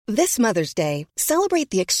This Mother's Day, celebrate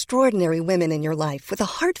the extraordinary women in your life with a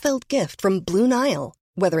heartfelt gift from Blue Nile.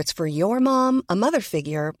 Whether it's for your mom, a mother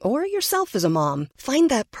figure, or yourself as a mom, find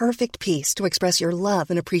that perfect piece to express your love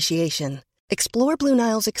and appreciation. Explore Blue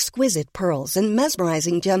Nile's exquisite pearls and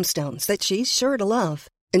mesmerizing gemstones that she's sure to love.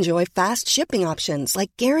 Enjoy fast shipping options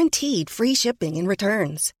like guaranteed free shipping and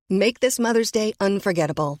returns. Make this Mother's Day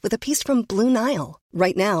unforgettable with a piece from Blue Nile.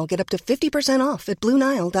 Right now, get up to 50% off at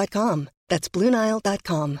BlueNile.com. That's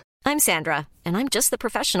BlueNile.com. I'm Sandra, and I'm just the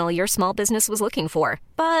professional your small business was looking for.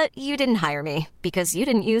 But you didn't hire me because you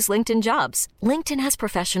didn't use LinkedIn Jobs. LinkedIn has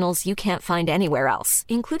professionals you can't find anywhere else,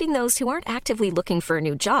 including those who aren't actively looking for a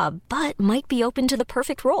new job, but might be open to the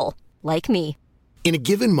perfect role, like me. In a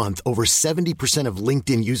given month, over 70% of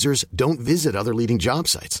LinkedIn users don't visit other leading job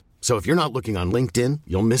sites. So if you're not looking on LinkedIn,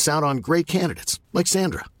 you'll miss out on great candidates like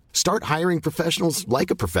Sandra. Start hiring professionals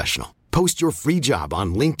like a professional. Post your free job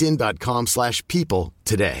on linkedin.com/people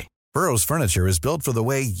today. Burrow's furniture is built for the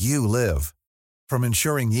way you live. From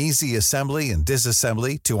ensuring easy assembly and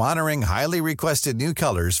disassembly to honoring highly requested new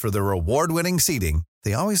colors for their award-winning seating,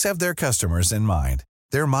 they always have their customers in mind.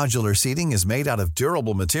 Their modular seating is made out of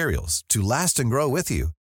durable materials to last and grow with you.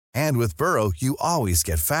 And with Burrow, you always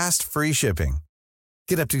get fast, free shipping.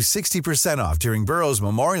 Get up to 60% off during Burrow's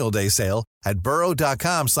Memorial Day sale at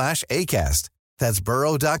burrow.com/ACAST. That's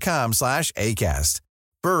burrow.com/ACAST.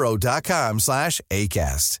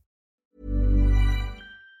 burrow.com/ACAST.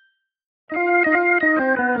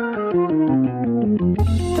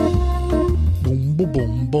 Boom, boom,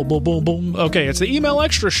 boom, boom, boom, boom, boom. Okay, it's the Email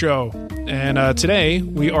Extra Show. And today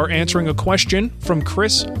we are answering a question from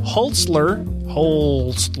Chris Holzler,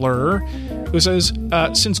 who says,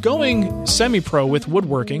 since going semi-pro with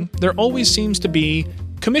woodworking, there always seems to be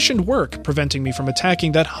commissioned work preventing me from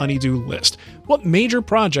attacking that honey-do list. What major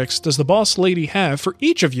projects does the boss lady have for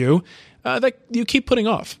each of you that you keep putting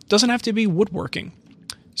off? Doesn't have to be woodworking.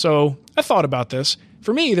 So I thought about this.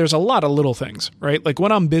 For me, there's a lot of little things, right? Like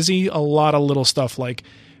when I'm busy, a lot of little stuff like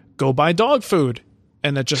go buy dog food.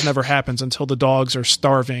 And that just never happens until the dogs are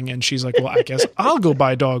starving. And she's like, well, I guess I'll go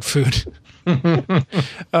buy dog food.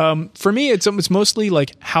 For me, it's mostly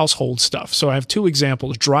like household stuff. So I have two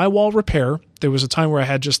examples. Drywall repair. There was a time where I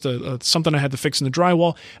had just something I had to fix in the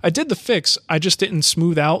drywall. I did the fix. I just didn't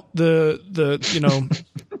smooth out the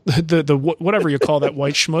whatever you call that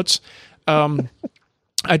white schmutz.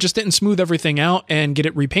 I just didn't smooth everything out and get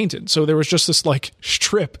it repainted. So there was just this like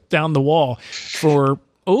strip down the wall for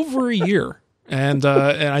over a year. And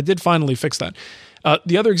I did finally fix that.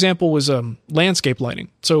 The other example was landscape lighting.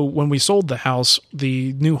 So when we sold the house,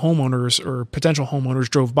 the new homeowners or potential homeowners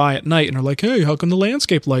drove by at night and are like, hey, how come the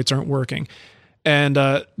landscape lights aren't working? And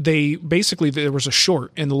there was a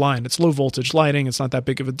short in the line. It's low voltage lighting. It's not that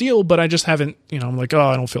big of a deal, but I just haven't, I'm like,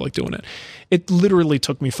 I don't feel like doing it. It literally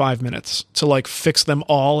took me 5 minutes to like fix them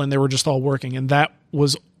all and they were just all working. And that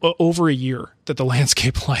was over a year that the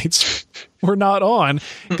landscape lights were not on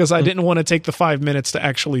because I didn't want to take the 5 minutes to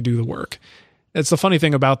actually do the work. It's the funny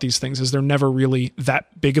thing about these things is they're never really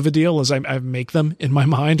that big of a deal as I make them in my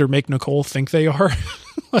mind or make Nicole think they are.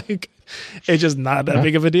 Like it's just not that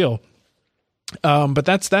big of a deal. But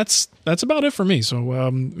that's about it for me. So,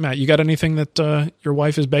 Matt, you got anything that your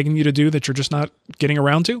wife is begging you to do that you're just not getting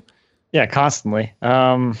around to? Yeah, constantly.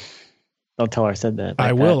 Don't tell her I said that.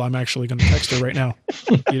 I will. I'm actually going to text her right now.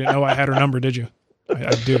 You didn't know I had her number, did you?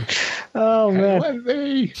 I do. Oh, man.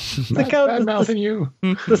 Bad mouthing you.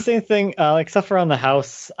 The same thing, except around the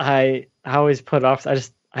house, I always put it off. I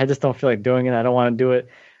just don't feel like doing it. I don't want to do it.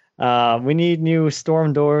 We need new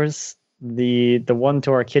storm doors. The one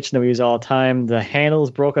to our kitchen that we use all the time, the handle is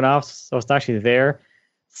broken off, so it's actually there.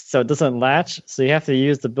 So it doesn't latch. So you have to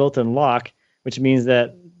use the built-in lock, which means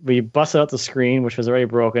that we busted out the screen, which was already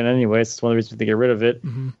broken anyway. So it's one of the reasons to get rid of it.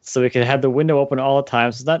 Mm-hmm. So we can have the window open all the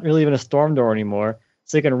time. So it's not really even a storm door anymore.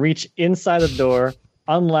 So you can reach inside the door,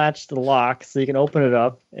 unlatch the lock, so you can open it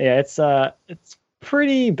up. Yeah, it's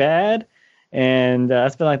pretty bad, and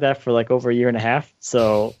it's been like that for like over a year and a half.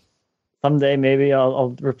 So someday maybe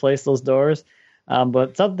I'll replace those doors.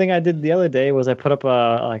 But something I did the other day was I put up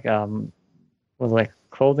a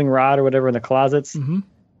clothing rod or whatever in the closets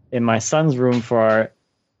in my son's room for our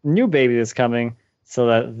new baby that's coming, so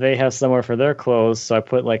that they have somewhere for their clothes. So I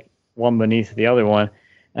put like one beneath the other one,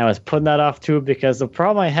 and I was putting that off too because the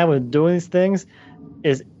problem I have with doing these things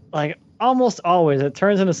is like almost always it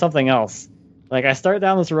turns into something else. Like I start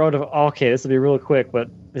down this road of okay, this will be really quick, but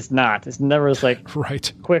it's not. It's never this like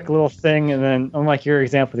right quick little thing, and then unlike your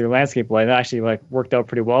example with your landscape light, it actually like worked out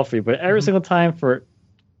pretty well for you. But every single time for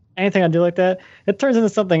anything I do like that, it turns into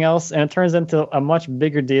something else, and it turns into a much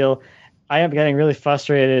bigger deal. I am getting really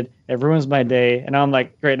frustrated. It ruins my day. And I'm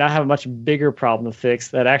like, great, now I have a much bigger problem to fix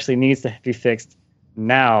that actually needs to be fixed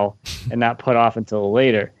now and not put off until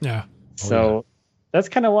later. Yeah. So that's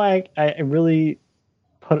kind of why I really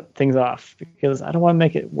put things off, because I don't want to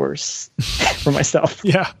make it worse for myself.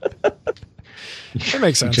 Yeah. That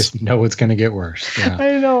makes sense. You just know it's going to get worse. Yeah.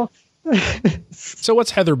 I know. So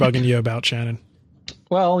what's Heather bugging you about, Shannon?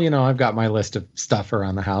 Well, I've got my list of stuff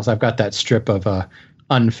around the house. I've got that strip of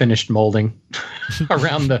unfinished molding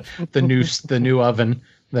around the new oven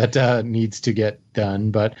that needs to get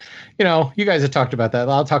done. But, you guys have talked about that.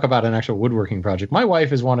 I'll talk about an actual woodworking project. My wife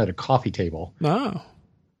has wanted a coffee table. Oh.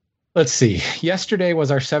 Let's see. Yesterday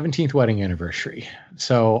was our 17th wedding anniversary.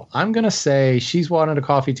 So I'm going to say she's wanted a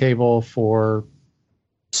coffee table for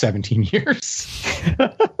 17 years.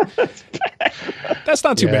 That's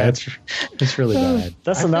not too bad. It's really bad.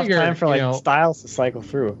 That's enough time for styles to cycle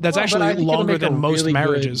through. That's actually longer than most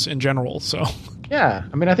marriages in general. So yeah,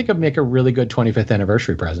 I mean, I think it'd make a really good 25th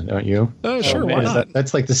anniversary present, don't you? Sure, why not?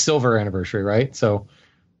 That's like the silver anniversary, right? So,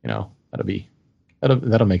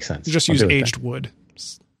 that'll make sense. You just use aged wood.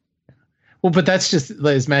 Well, but that's just,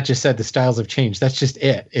 as Matt just said, the styles have changed. That's just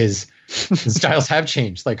it. The styles have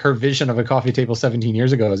changed. Like her vision of a coffee table 17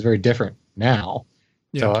 years ago is very different now.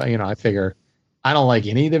 Yeah. So, I figure I don't like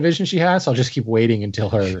any of the vision she has. So I'll just keep waiting until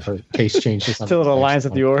her taste changes. Until it aligns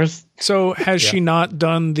with yours. So has she not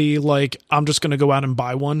done the, I'm just going to go out and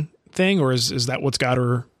buy one thing, or is that what's got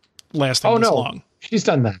her lasting this long? She's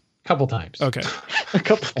done that a couple times. Okay. A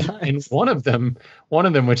couple times. And one of them,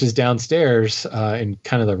 which is downstairs in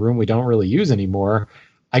kind of the room we don't really use anymore,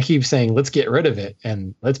 I keep saying, let's get rid of it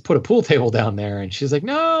and let's put a pool table down there. And she's like,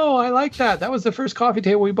 no, I like that. That was the first coffee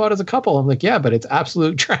table we bought as a couple. I'm like, yeah, but it's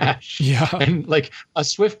absolute trash. Yeah. And like a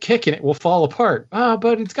swift kick and it will fall apart.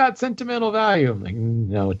 But it's got sentimental value. I'm like,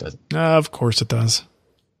 no, it doesn't. Of course it does.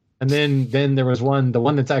 And then there was the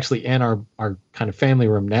one that's actually in our kind of family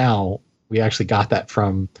room now. We actually got that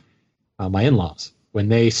from my in-laws when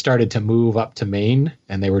they started to move up to Maine,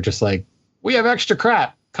 and they were just like, we have extra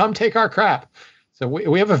crap. Come take our crap. So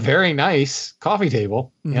we have a very nice coffee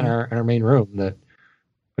table in our main room but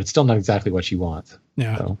it's still not exactly what she wants.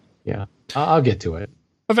 Yeah. So yeah, I'll get to it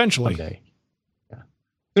eventually. One day. Yeah. As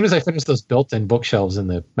soon as I finish those built-in bookshelves in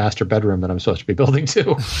the master bedroom that I'm supposed to be building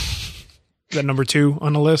too. Is that number 2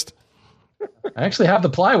 on the list? I actually have the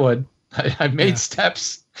plywood. I've made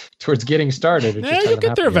steps towards getting started. You'll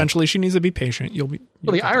get there eventually. She needs to be patient. Well,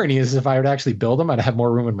 the irony is, if I would actually build them, I'd have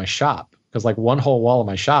more room in my shop, because one whole wall of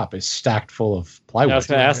my shop is stacked full of plywood. I was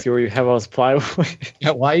going to ask you where you have all this plywood.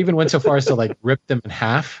 Yeah, well, I even went so far as to rip them in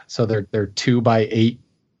half, so they're 2x8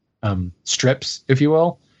 strips, if you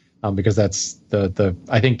will, because that's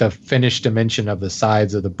I think the finished dimension of the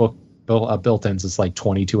sides of the built-ins is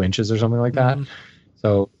 22 inches or something like that. Mm-hmm.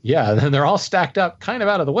 So yeah, then they're all stacked up kind of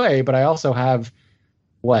out of the way, but I also have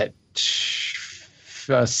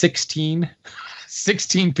 16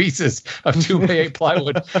 pieces of 2x8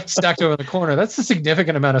 plywood stacked over the corner. That's a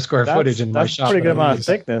significant amount of square footage in my shop. That's a pretty good amount of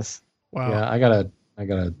thickness. Wow. Yeah, I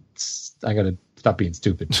gotta stop being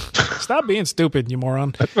stupid. Stop being stupid, you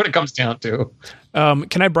moron. That's what it comes down to.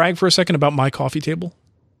 Can I brag for a second about my coffee table?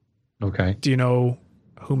 Okay. Do you know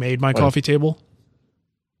who made my coffee table?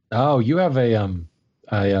 Oh, you have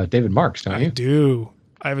a David Marks, don't you? I do.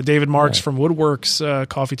 I have a David Marks from Woodworks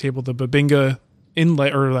coffee table, the Babinga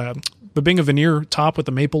inlay or Babinga veneer top with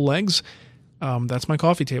the maple legs. That's my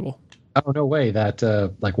coffee table. Oh, no way. That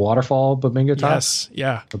waterfall Babinga top? Yes.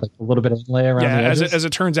 Yeah. With a little bit of inlay around the edges? As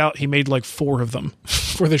it turns out, he made 4 of them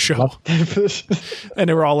for the show. And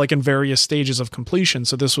they were all in various stages of completion.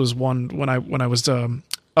 So this was one when I was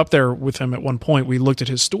up there with him at one point. We looked at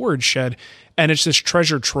his storage shed, and it's this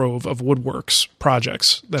treasure trove of Woodworks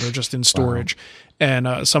projects that are just in storage. Wow.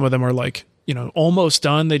 And some of them are almost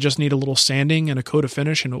done. They just need a little sanding and a coat of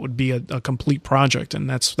finish, and it would be a complete project. And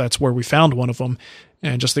that's where we found one of them.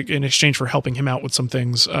 And just in exchange for helping him out with some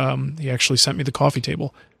things, he actually sent me the coffee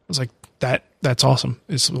table. I was like, that's awesome.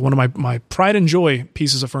 It's one of my pride and joy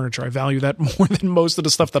pieces of furniture. I value that more than most of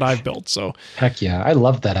the stuff that I've built. So heck yeah. I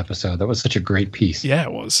loved that episode. That was such a great piece. Yeah,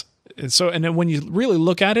 it was. And then when you really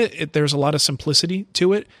look at it, there's a lot of simplicity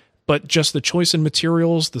to it, but just the choice in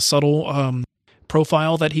materials, the subtle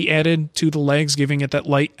profile that he added to the legs, giving it that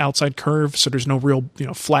light outside curve. So there's no real,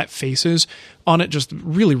 flat faces on it. Just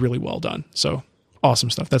really, really well done. So awesome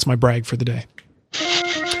stuff. That's my brag for the day.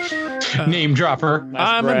 Name dropper.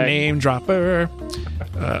 I'm a name dropper.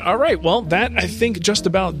 All right. Well, that I think just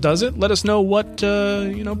about does it. Let us know what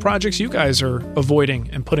projects you guys are avoiding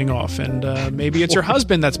and putting off, and maybe it's your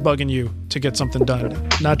husband that's bugging you to get something done.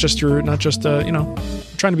 Not just trying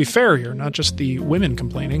to be fair here. Not just the women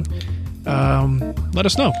complaining. let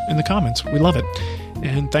us know in the comments. We love it.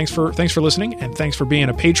 And thanks for listening, and thanks for being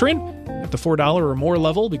a patron at the $4 or more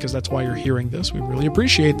level, because that's why you're hearing this. We really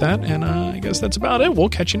appreciate that. And I guess that's about it. We'll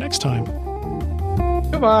catch you next time.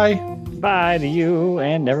 Goodbye. Bye to you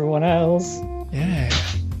and everyone else. Yeah,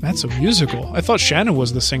 that's a musical. I thought Shannon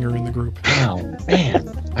was the singer in the group. Oh, man.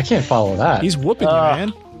 I can't follow that. He's whooping you,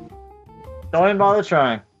 man. Don't even bother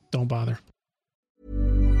trying. Don't bother.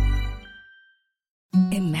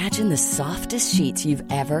 Imagine the softest sheets you've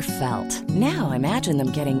ever felt. Now imagine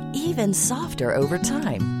them getting even softer over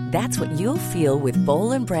time. That's what you'll feel with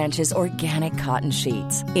Boll & Branch's organic cotton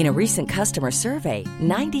sheets. In a recent customer survey,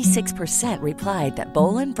 96% replied that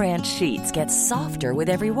Boll & Branch sheets get softer with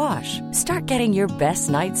every wash. Start getting your best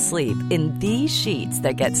night's sleep in these sheets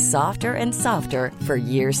that get softer and softer for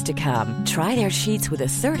years to come. Try their sheets with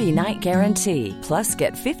a 30-night guarantee. Plus,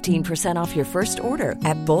 get 15% off your first order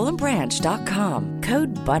at bollandbranch.com.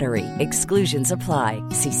 Code BUTTERY. Exclusions apply.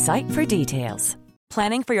 See site for details.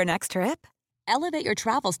 Planning for your next trip? Elevate your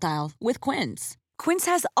travel style with Quince. Quince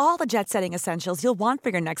has all the jet-setting essentials you'll want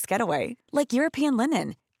for your next getaway, like European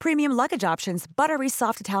linen, premium luggage options, buttery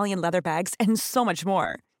soft Italian leather bags, and so much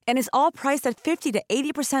more. And is all priced at 50 to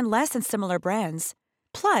 80% less than similar brands.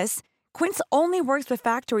 Plus, Quince only works with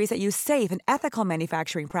factories that use safe and ethical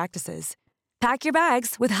manufacturing practices. Pack your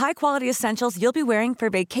bags with high-quality essentials you'll be wearing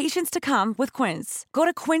for vacations to come with Quince. Go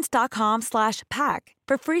to quince.com/pack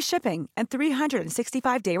for free shipping and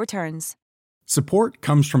 365-day returns. Support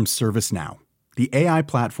comes from ServiceNow, the AI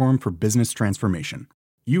platform for business transformation.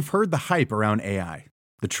 You've heard the hype around AI.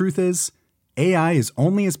 The truth is, AI is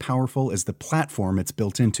only as powerful as the platform it's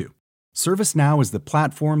built into. ServiceNow is the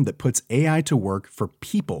platform that puts AI to work for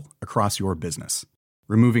people across your business,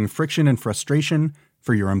 removing friction and frustration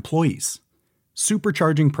for your employees,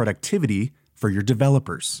 supercharging productivity for your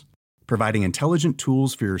developers, providing intelligent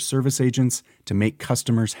tools for your service agents to make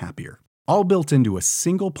customers happier. All built into a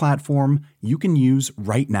single platform you can use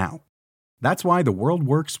right now. That's why the world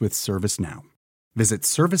works with ServiceNow. Visit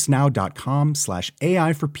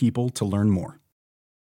servicenow.com/AI for people to learn more.